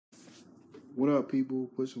What up, people?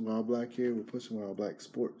 Pushing Wild Black here. We're Pushing Wild Black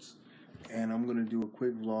Sports. And I'm going to do a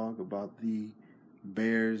quick vlog about the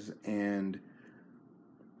Bears and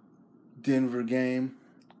Denver game.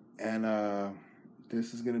 And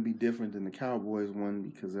this is going to be different than the Cowboys one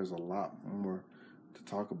because there's a lot more to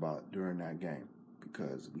talk about during that game.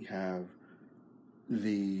 Because we have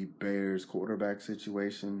the Bears quarterback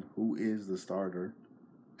situation. Who is the starter?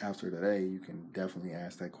 After today, you can definitely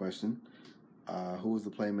ask that question. Who is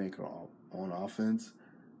the playmaker on offense?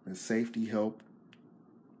 The safety help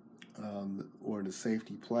or the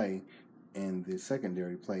safety play and the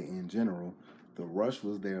secondary play in general. The rush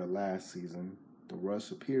was there last season. The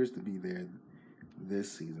rush appears to be there this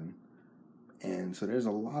season. And so there's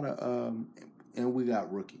a lot of, and we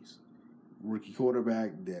got rookies. Rookie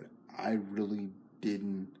quarterback that I really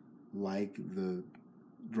didn't like the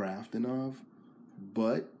drafting of,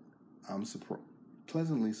 but I'm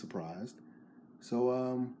pleasantly surprised.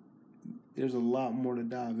 So there's a lot more to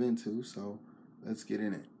dive into, so let's get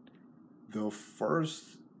in it. The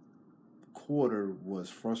first quarter was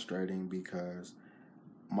frustrating because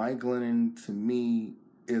Mike Glennon, to me,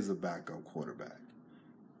 is a backup quarterback.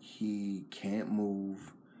 He can't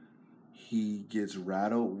move. He gets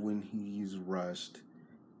rattled when he's rushed.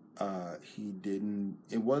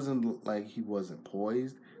 It wasn't like he wasn't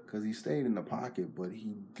poised because he stayed in the pocket, but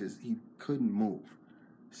he couldn't move.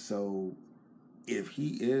 So if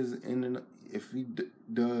he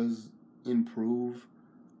does improve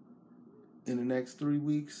in the next 3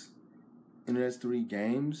 weeks, in the next 3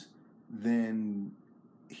 games, then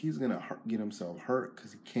he's gonna get himself hurt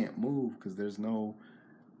because he can't move because there's no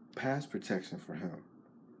pass protection for him.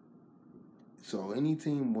 So any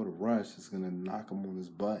team with a rush is gonna knock him on his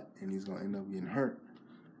butt, and he's gonna end up getting hurt.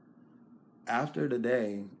 After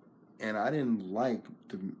today, and I didn't like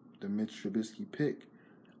the Mitch Trubisky pick,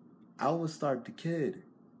 I would start the kid.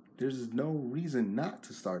 There's no reason not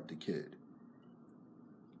to start the kid.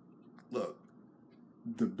 Look,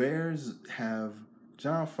 the Bears have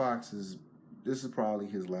John Fox this is probably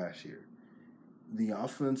his last year. The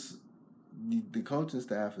offense, the coaching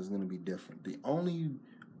staff is going to be different. The only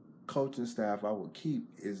coaching staff I would keep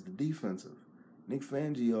is the defensive. Nick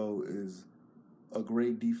Fangio is a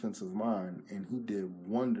great defensive mind, and he did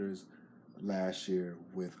wonders last year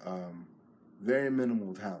with very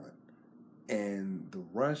minimal talent. And the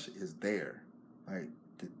rush is there. Like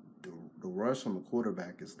the rush on the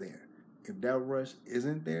quarterback is there. If that rush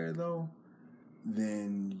isn't there though,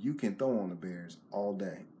 then you can throw on the Bears all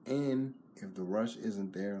day. And if the rush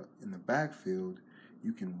isn't there in the backfield,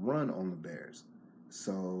 you can run on the Bears.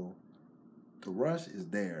 So the rush is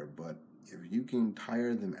there, but if you can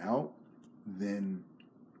tire them out, then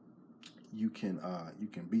you can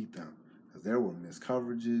beat them. Because there were missed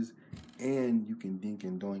coverages, and you can dink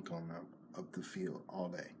and doink on them up the field all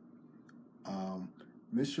day.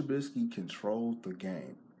 Mr. Trubisky controlled the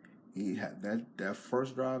game. He had that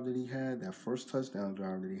first drive that he had, that first touchdown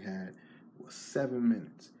drive that he had was 7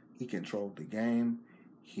 minutes. He controlled the game.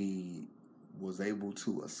 He was able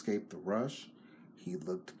to escape the rush. He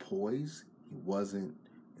looked poised. It wasn't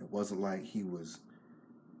like he was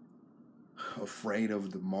afraid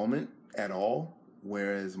of the moment at all.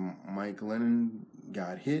 Whereas Mike Glennon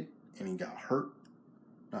got hit and he got hurt.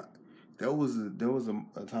 There was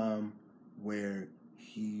a time where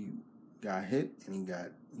he got hit and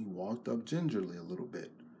he walked up gingerly a little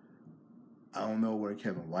bit. I don't know where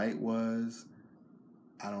Kevin White was.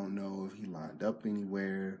 I don't know if he lined up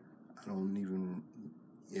anywhere. I don't even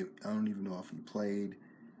know if he played.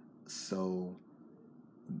 So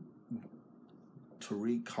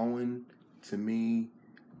Tariq Cohen, to me,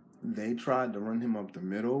 they tried to run him up the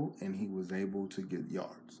middle and he was able to get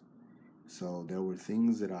yards. So there were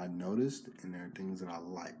things that I noticed and there are things that I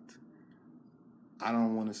liked. I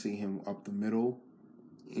don't want to see him up the middle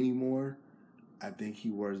anymore. I think he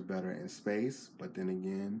works better in space, but then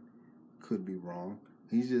again, could be wrong.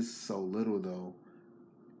 He's just so little though.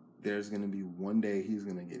 There's going to be one day he's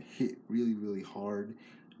going to get hit really, really hard.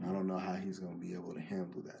 And I don't know how he's going to be able to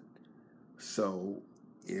handle that. So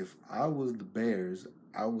if I was the Bears,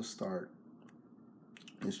 I would start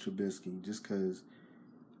Mr. Trubisky just because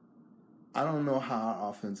I don't know how our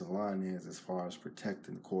offensive line is as far as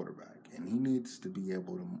protecting the quarterback. And the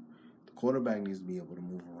quarterback needs to be able to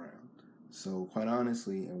move around. So quite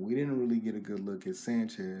honestly, and we didn't really get a good look at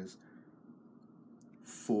Sanchez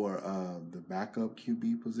for the backup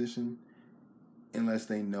QB position, unless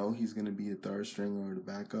they know he's going to be a third stringer or the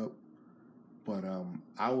backup. But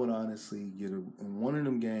I would honestly in one of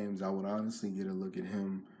them games, I would honestly get a look at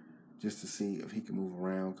him just to see if he can move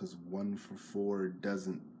around, because 1 for 4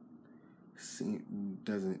 doesn't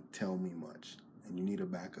tell me much. and you need a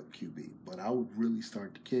backup QB. But I would really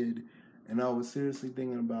start the kid, and I was seriously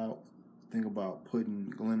thinking about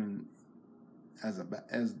putting Glennon as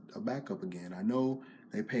a backup again. I know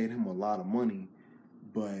they paid him a lot of money,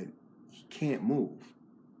 but he can't move,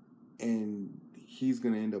 and he's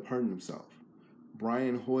going to end up hurting himself.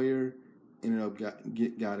 Brian Hoyer ended up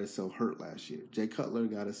got himself hurt last year. Jay Cutler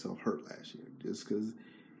got himself hurt last year just because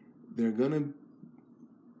the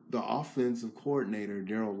offensive coordinator,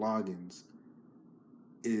 Daryl Loggins,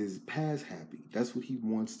 is pass happy. That's what he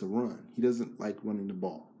wants to run. He doesn't like running the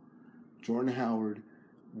ball. Jordan Howard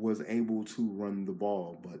was able to run the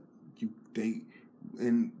ball, but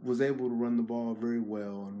was able to run the ball very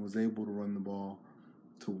well, and was able to run the ball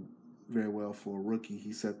very well for a rookie.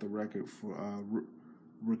 He set the record for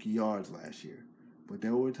rookie yards last year, but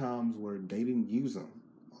there were times where they didn't use him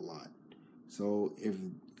a lot. So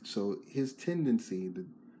his tendency,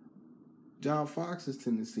 John Fox's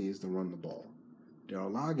tendency is to run the ball.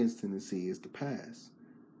 Daryl Loggins' tendency is to pass.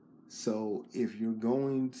 So if you're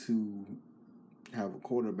going to have a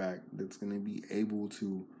quarterback that's going to be able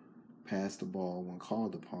to pass the ball when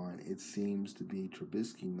called upon, it seems to be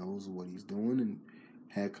Trubisky knows what he's doing and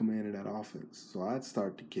had command of that offense. So I'd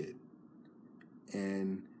start the kid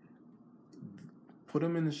and put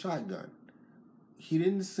him in the shotgun. He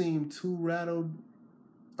didn't seem too rattled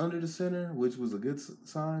under the center, which was a good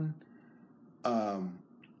sign.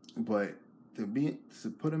 But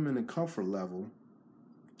to put him in a comfort level,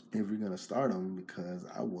 if you're gonna start him, because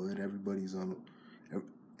I would.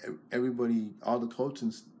 All the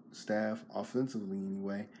coaching staff, offensively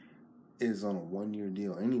anyway, is on a 1-year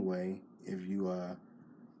deal anyway. If you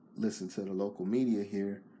listen to the local media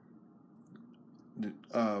here, the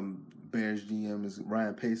Bears GM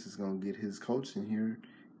Ryan Pace is gonna get his coaching here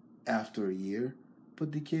after a year.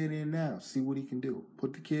 Put the kid in now. See what he can do.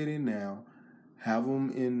 Put the kid in now. Have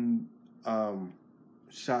him in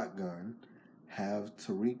shotgun. Have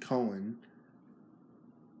Tariq Cohen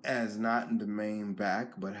as not the main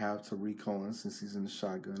back, but have Tariq Cohen, since he's in the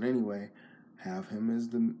shotgun anyway, have him as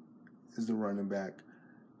the running back.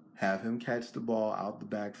 Have him catch the ball out the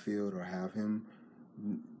backfield, or have him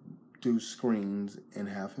do screens and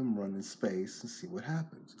have him run in space and see what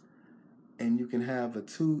happens. And you can have a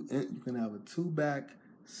two-back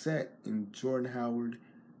set in Jordan Howard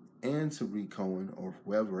and Tariq Cohen or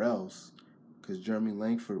whoever else, because Jeremy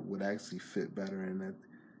Langford would actually fit better in that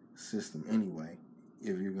system anyway.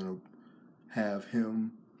 If you're gonna have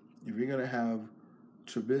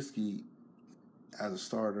Trubisky as a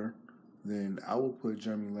starter, then I will put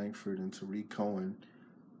Jeremy Langford and Tariq Cohen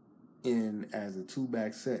in as a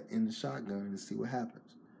two-back set in the shotgun and see what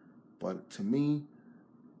happens. But to me,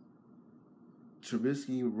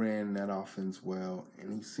 Trubisky ran that offense well,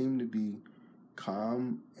 and he seemed to be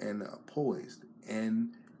calm and poised.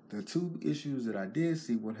 And the two issues that I did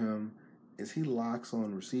see with him is he locks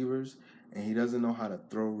on receivers, and he doesn't know how to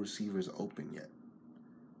throw receivers open yet.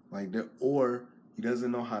 Or he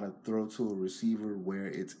doesn't know how to throw to a receiver where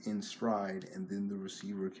it's in stride, and then the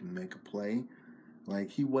receiver can make a play. Like,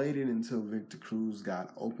 he waited until Victor Cruz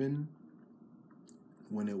got open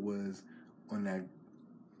when it was on that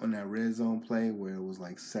red zone play where it was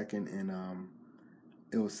like second and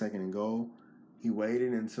goal. He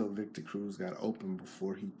waited until Victor Cruz got open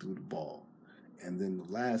before he threw the ball. And then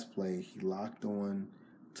the last play, he locked on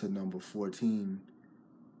to number 14,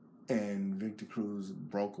 and Victor Cruz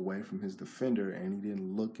broke away from his defender, and he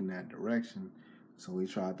didn't look in that direction. So he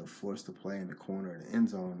tried to force the play in the corner of the end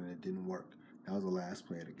zone, and it didn't work. That was the last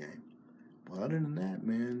play of the game. But other than that,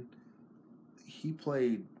 man, he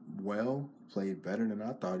played well, played better than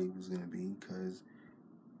I thought he was going to be, because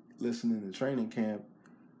listening to training camp,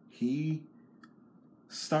 he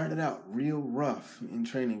started out real rough in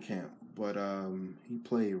training camp, but he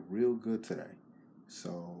played real good today.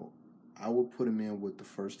 So I will put him in with the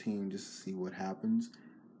first team just to see what happens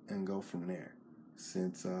and go from there.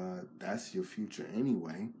 Since that's your future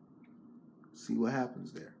anyway, see what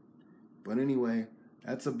happens there. But anyway,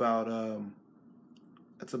 that's about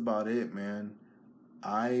it, man.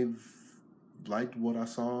 I've liked what I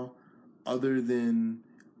saw. Other than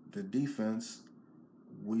the defense,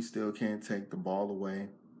 we still can't take the ball away.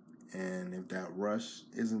 And if that rush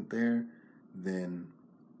isn't there, then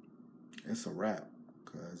it's a wrap.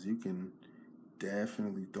 Because you can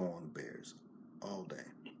definitely throw on the Bears all day.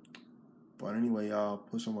 But anyway, y'all,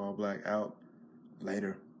 push them all black out.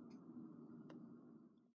 Later.